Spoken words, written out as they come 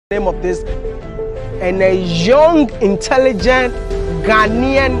name of this, and a young, intelligent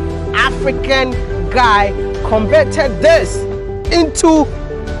Ghanaian African guy converted this into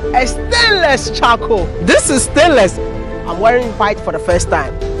a stainless charcoal. This is stainless. I'm wearing white for the first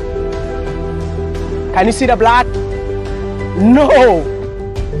time. Can you see the blood? No,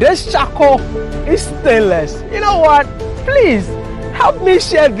 this charcoal is stainless. You know what? Please help me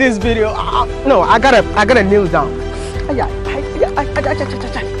share this video. No, I gotta kneel down.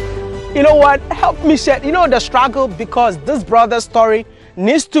 You know what? Help me share. You know the struggle, because this brother's story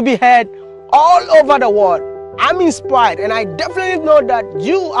needs to be heard all over the world. I'm inspired, and I definitely know that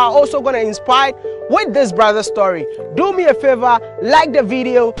you are also going to inspire with this brother's story. Do me a favor, like the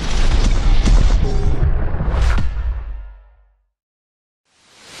video.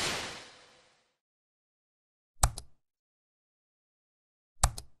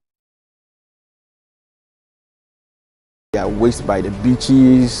 Yeah, waste by the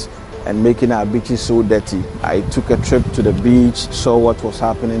beaches and making our beaches so dirty. I took a trip to the beach, saw what was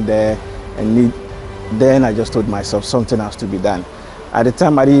happening there, and then I just told myself something has to be done. At the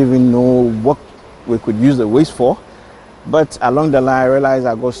time, I didn't even know what we could use the waste for, but along the line, I realized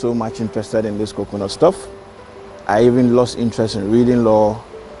I got so much interested in this coconut stuff. I even lost interest in reading law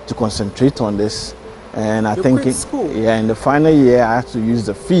to concentrate on this. And I think, yeah, in the final year, I had to use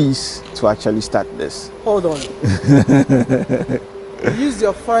the fees to actually start this. Hold on. You used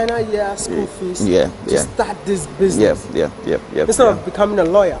your final year school fees to start this business. Yeah. Instead of becoming a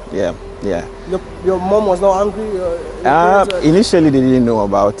lawyer. Yeah. Your mom was not angry? Initially, they didn't know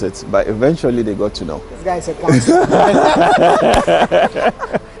about it, but eventually they got to know. This guy is a gangster.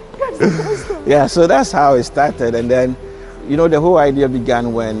 Yeah, so that's how it started. And then, you know, the whole idea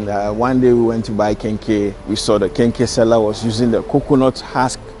began when one day we went to buy kenke. We saw the kenke seller was using the coconut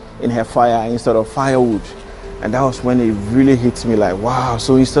husk in her fire instead of firewood. And that was when it really hit me like, wow,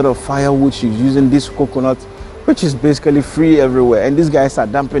 so instead of firewood, she's using this coconut, which is basically free everywhere. And these guys are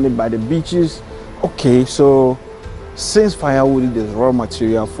dumping it by the beaches. Okay, so since firewood is raw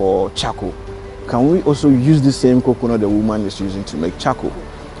material for charcoal, can we also use the same coconut the woman is using to make charcoal?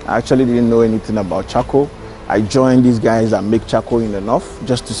 I actually didn't know anything about charcoal. I joined these guys that make charcoal in the north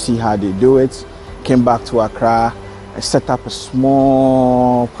just to see how they do it. Came back to Accra and set up a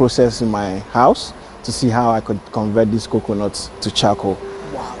small process in my house to see how I could convert these coconuts to charcoal.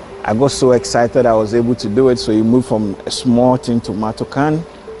 Wow. I got so excited I was able to do it. So you move from a small tin tomato can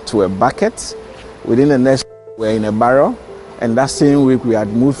to a bucket. Within the next week, we're in a barrel. And that same week, we had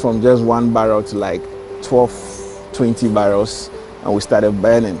moved from just one barrel to like 12, 20 barrels, and we started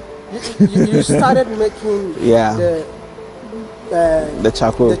burning. You started making the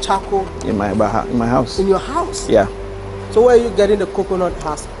charcoal in my house. In your house? Yeah. So where are you getting the coconut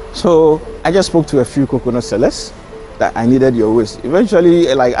husk? So I just spoke to a few coconut sellers that I needed your waste. Eventually,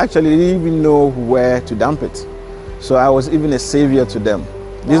 actually didn't even know where to dump it. So I was even a savior to them.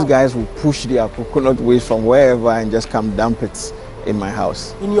 Wow. These guys would push their coconut waste from wherever and just come dump it in my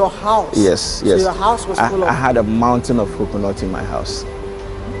house. In your house? Yes. So your house was full of... I had a mountain of coconut in my house.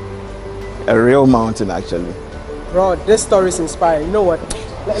 A real mountain, actually. Bro, this story is inspiring. You know what?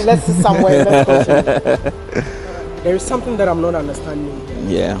 Let's see somewhere. Let's continue. There is something that I'm not understanding.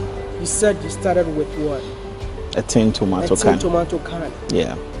 Yeah. You said you started with what? A tin tomato can. A tin tomato can.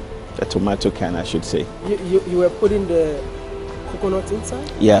 Yeah. A tomato can, I should say. You were putting the coconut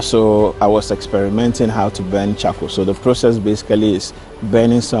inside? Yeah, so I was experimenting how to burn charcoal. So the process basically is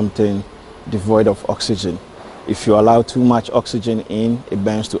burning something devoid of oxygen. If you allow too much oxygen in, it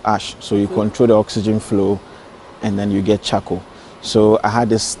burns to ash. So you control the oxygen flow, and then you get charcoal. So I had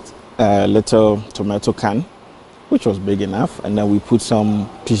this little tomato can, which was big enough, and then we put some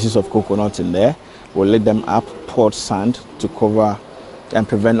pieces of coconut in there. We'll let them up, poured sand to cover and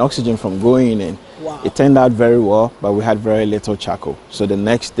prevent oxygen from going in. Wow. It turned out very well, but we had very little charcoal. So the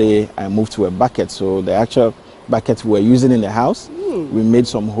next day I moved to a bucket. So the actual bucket we were using in the house, we made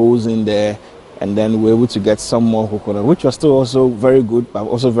some holes in there, and then we were able to get some more coconut, which was still also very good, but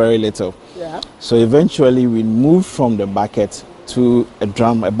also very little. Yeah. So eventually we moved from the bucket to a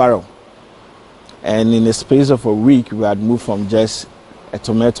barrel. And in the space of a week, we had moved from just a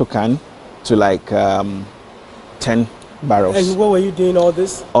tomato can to like 10 barrels. And what were you doing all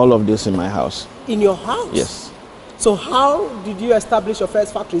this? All of this in my house. In your house? Yes. So how did you establish your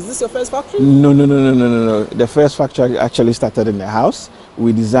first factory? Is this your first factory? No. The first factory actually started in the house.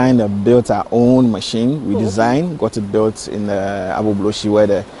 We designed and built our own machine. We got it built in Abu Bloshi, where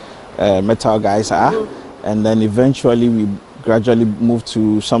the metal guys are. And then eventually we gradually moved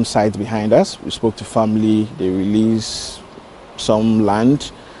to some sites behind us. We spoke to family, they released some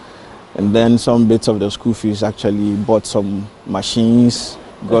land, and then some bits of the school fees actually bought some machines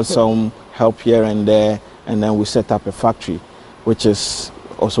got some help here and there, and then we set up a factory, which is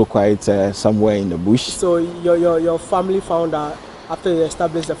also quite somewhere in the bush. So your family found out after you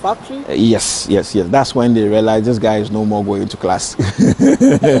established the factory? Yes. That's when they realized this guy is no more going to class.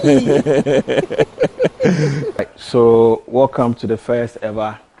 So welcome to the first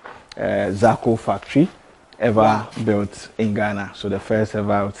ever Zako factory ever built in Ghana. So the first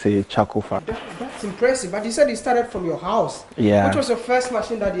ever, I would say, charcoal factory. That's impressive. But you said you started from your house. Yeah. Which was your first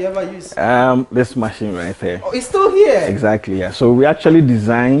machine that you ever used? This machine right there. Oh, it's still here? Exactly, yeah. So we actually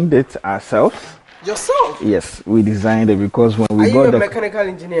designed it ourselves. Yourself? Yes, we designed it because when we got Are you a mechanical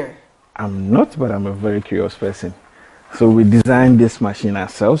engineer? I'm not, but I'm a very curious person. So we designed this machine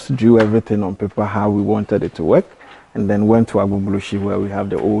ourselves, drew everything on paper how we wanted it to work, and then went to Agbogboshi where we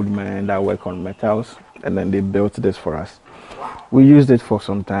have the old men that work on metals, and then they built this for us. Wow. We used it for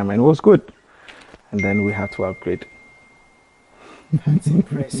some time and it was good. And then we had to upgrade. That's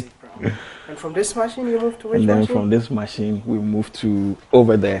impressive, bro. And from this machine you moved to which machine? And then from this machine we moved to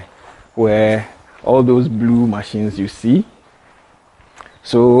over there where all those blue machines you see.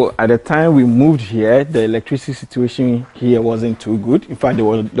 So at the time we moved here, the electricity situation here wasn't too good. In fact, there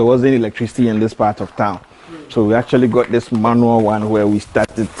wasn't electricity in this part of town. So we actually got this manual one where we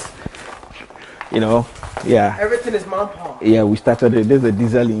started, Everything is manpower. Yeah, we started it. There's a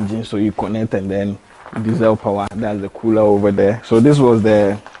diesel engine, so you connect and then diesel power. That's the cooler over there. So this was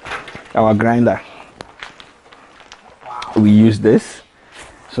our grinder. Wow. We use this.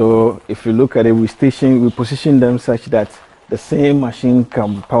 So if you look at it, we position them such that the same machine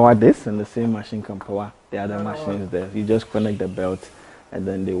can power this and the same machine can power the other machines there. You just connect the belt and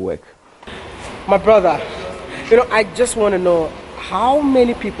then they work. My brother, I just want to know how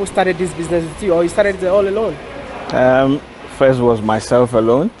many people started this business with you, or you started it all alone? First was myself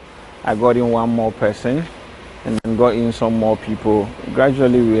alone. I got in one more person and then got in some more people.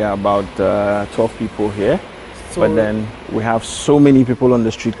 Gradually we are about 12 people here. So, but then we have so many people on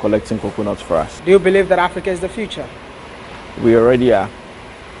the street collecting coconuts for us. Do you believe that Africa is the future? We already are.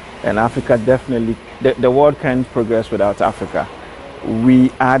 And Africa definitely, the world can't progress without Africa. We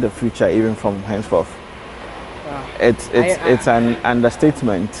are the future even from henceforth. Wow. It's an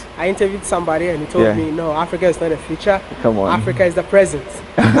understatement. I interviewed somebody and he told me, no, Africa is not the future. Come on. Africa is the present.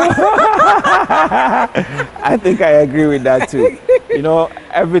 I think I agree with that too.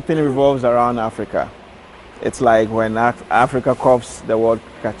 Everything revolves around Africa. It's like when Africa coughs, the world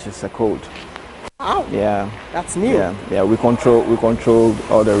catches a cold. Wow. Yeah. That's new. Yeah. We control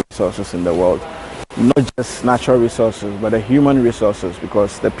all the resources in the world. Not just natural resources, but the human resources,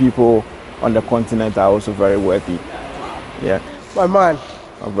 because the people on the continent are also very worthy. Yeah. My man,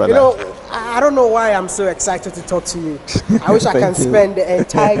 my brother. I don't know why I'm so excited to talk to you. I wish I can spend the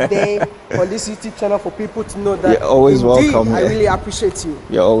entire day on this YouTube channel for people to know that. You're always welcome. I really appreciate you.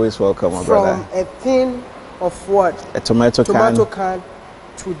 You're always welcome, my brother. From a tin of what? A tomato can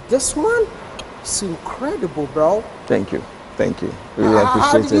to this one. It's incredible, bro. Thank you. Really appreciate it.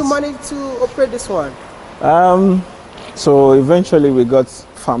 How did you manage to operate this one? So eventually we got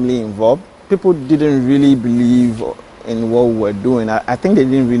family involved. People didn't really believe in what we were doing. I think they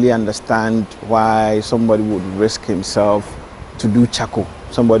didn't really understand why somebody would risk himself to do charcoal.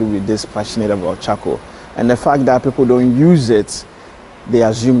 Somebody with this passionate about charcoal. And the fact that people don't use it, they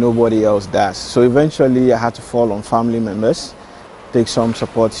assume nobody else does. So eventually I had to fall on family members, take some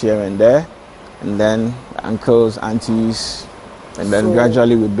support here and there. And then uncles, aunties, and then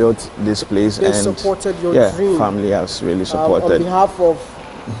gradually we built this place. They supported your dream. Family has really supported. On behalf of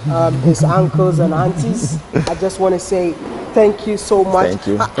his uncles and aunties, I just want to say thank you so much. Thank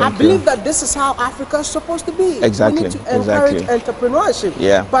you. I believe that this is how Africa is supposed to be. Exactly. We need to encourage entrepreneurship.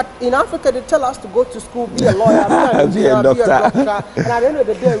 Yeah. But in Africa, they tell us to go to school, be a lawyer, be a doctor. And at the end of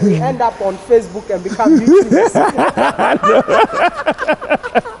the day, we end up on Facebook and become YouTubers.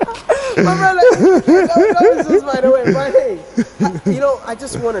 My brother, by the way, but hey, I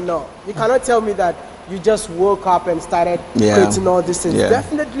just want to know. You cannot tell me that you just woke up and started creating all these things.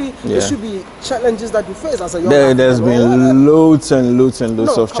 Definitely, there should be challenges that you face as a young man. There's been loads and loads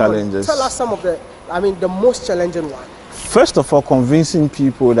of challenges. Tell us some of the most challenging one. First of all, convincing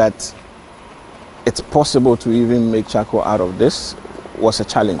people that it's possible to even make charcoal out of this was a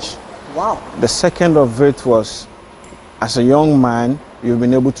challenge. Wow. The second of it was, as a young man, you've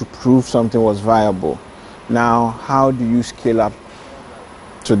been able to prove something was viable. Now, how do you scale up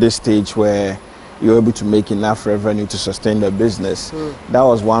to this stage where you're able to make enough revenue to sustain the business? That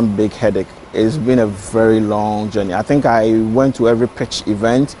was one big headache. It's been a very long journey. I think I went to every pitch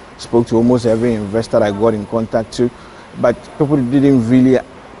event, spoke to almost every investor I got in contact to, but people didn't really,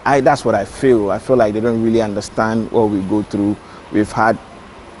 that's what I feel. I feel like they don't really understand what we go through. We've had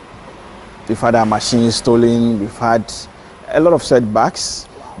We've had our machines stolen. We've had a lot of setbacks.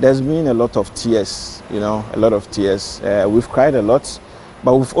 There's been a lot of tears, you know, a lot of tears. We've cried a lot,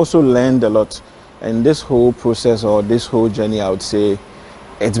 but we've also learned a lot. And this whole process or this whole journey, I would say,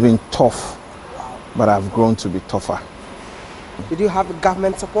 it's been tough, but I've grown to be tougher. Did you have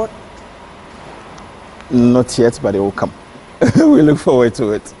government support? Not yet, but it will come. We look forward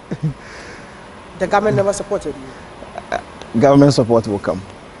to it. The government never supported you? Government support will come,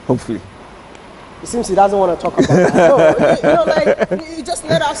 hopefully. It seems he doesn't want to talk about that. No, you know, like, you just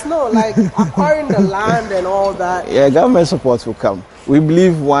let us know, like, acquiring the land and all that. Yeah, government support will come. We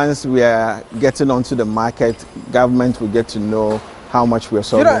believe once we are getting onto the market, government will get to know how much we're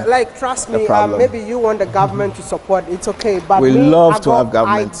solving. You know, like, trust me, maybe you want the government to support, it's okay. But we love to have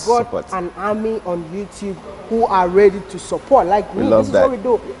government support. I got an army on YouTube who are ready to support. Like, we love this that. is what we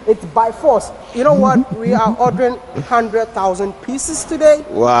do. It's by force. You know what? We are ordering 100,000 pieces today.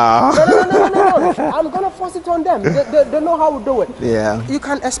 Wow. No. I'm going to force it on them. They know how we do it. Yeah. You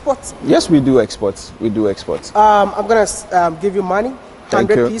can export. Yes, we do export. We do export. I'm going to give you money.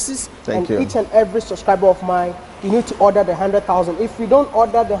 100 pieces. Thank you. Each and every subscriber of mine, you need to order the 100,000. If you don't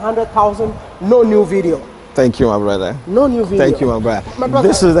order the 100,000, no new video. Thank you, my brother. No new video. Thank you, my brother.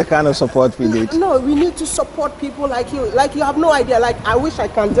 This is the kind of support we need. No, we need to support people like you. Like, you have no idea. Like, I wish I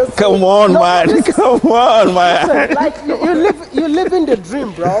can just... Come on, man. Come on, man. Listen, like, you live in the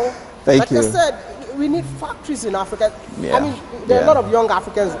dream, bro. Thank you. Like I said, we need factories in Africa. Yeah. I mean, there are a lot of young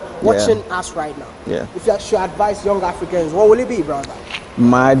Africans watching us right now. Yeah. If you should advise young Africans, what will it be, brother?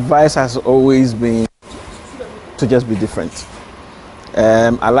 My advice has always been to just be different.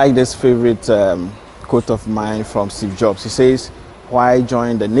 I like this favorite quote of mine from Steve Jobs. He says, why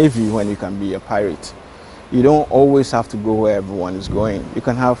join the Navy when you can be a pirate? You don't always have to go where everyone is going. You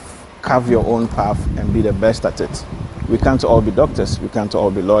can carve your own path and be the best at it. We can't all be doctors. We can't all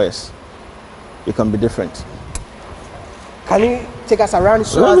be lawyers. You can be different. Can you take us around?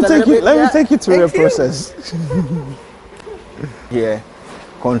 Let me take you through the process. Here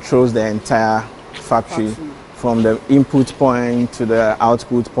controls the entire factory. From the input point to the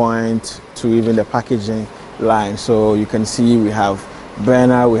output point to even the packaging line. So you can see we have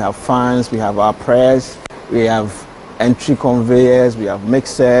burner, we have fans, we have our press, we have entry conveyors, we have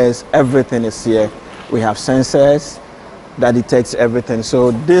mixers, everything is here. We have sensors that detects everything. So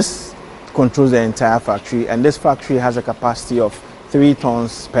this controls the entire factory, and this factory has a capacity of 3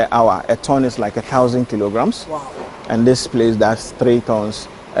 tons per hour. A ton is like 1,000 kilograms. Wow. And this place does 3 tons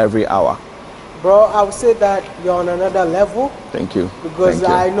every hour. Bro, I would say that you're on another level. Thank you. Because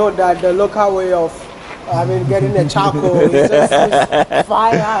I know that the local way of, getting a charcoal is just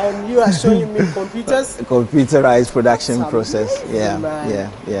fire, and you are showing me computers. Computerized production process.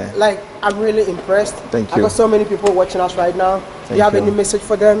 Yeah. Like, I'm really impressed. Thank you. I got so many people watching us right now. Do you have any message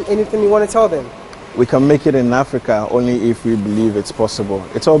for them? Anything you want to tell them? We can make it in Africa only if we believe it's possible.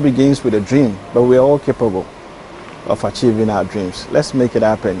 It all begins with a dream, but we are all capable of achieving our dreams. Let's make it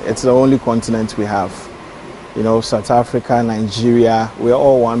happen. It's the only continent we have. You know, South Africa, Nigeria, we're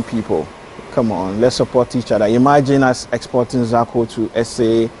all one people. Come on, let's support each other. Imagine us exporting Zako to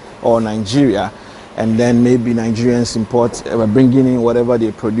SA or Nigeria, and then maybe Nigerians bringing in whatever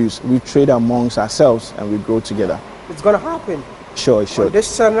they produce. We trade amongst ourselves and we grow together. It's gonna happen. Sure, sure. On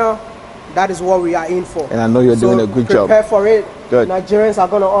this channel, that is what we are in for. And I know you're doing a good job. Prepare for it. Good. Nigerians are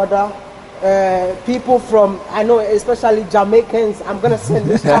gonna order. People from, I know especially Jamaicans, I'm going to send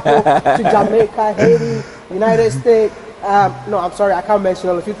this taco to Jamaica, Haiti, United States. No, I'm sorry, I can't mention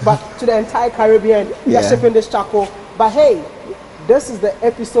all of it, but to the entire Caribbean, we are shipping this taco. But hey, this is the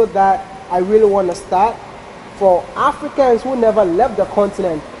episode that I really want to start for Africans who never left the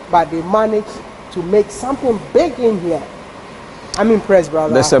continent, but they managed to make something big in here. I'm impressed,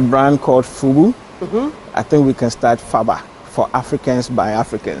 brother. There's a brand called Fubu. I think we can start Faba. For Africans by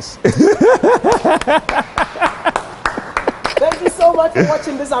Africans. Thank you so much for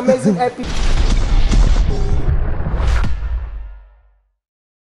watching this amazing episode.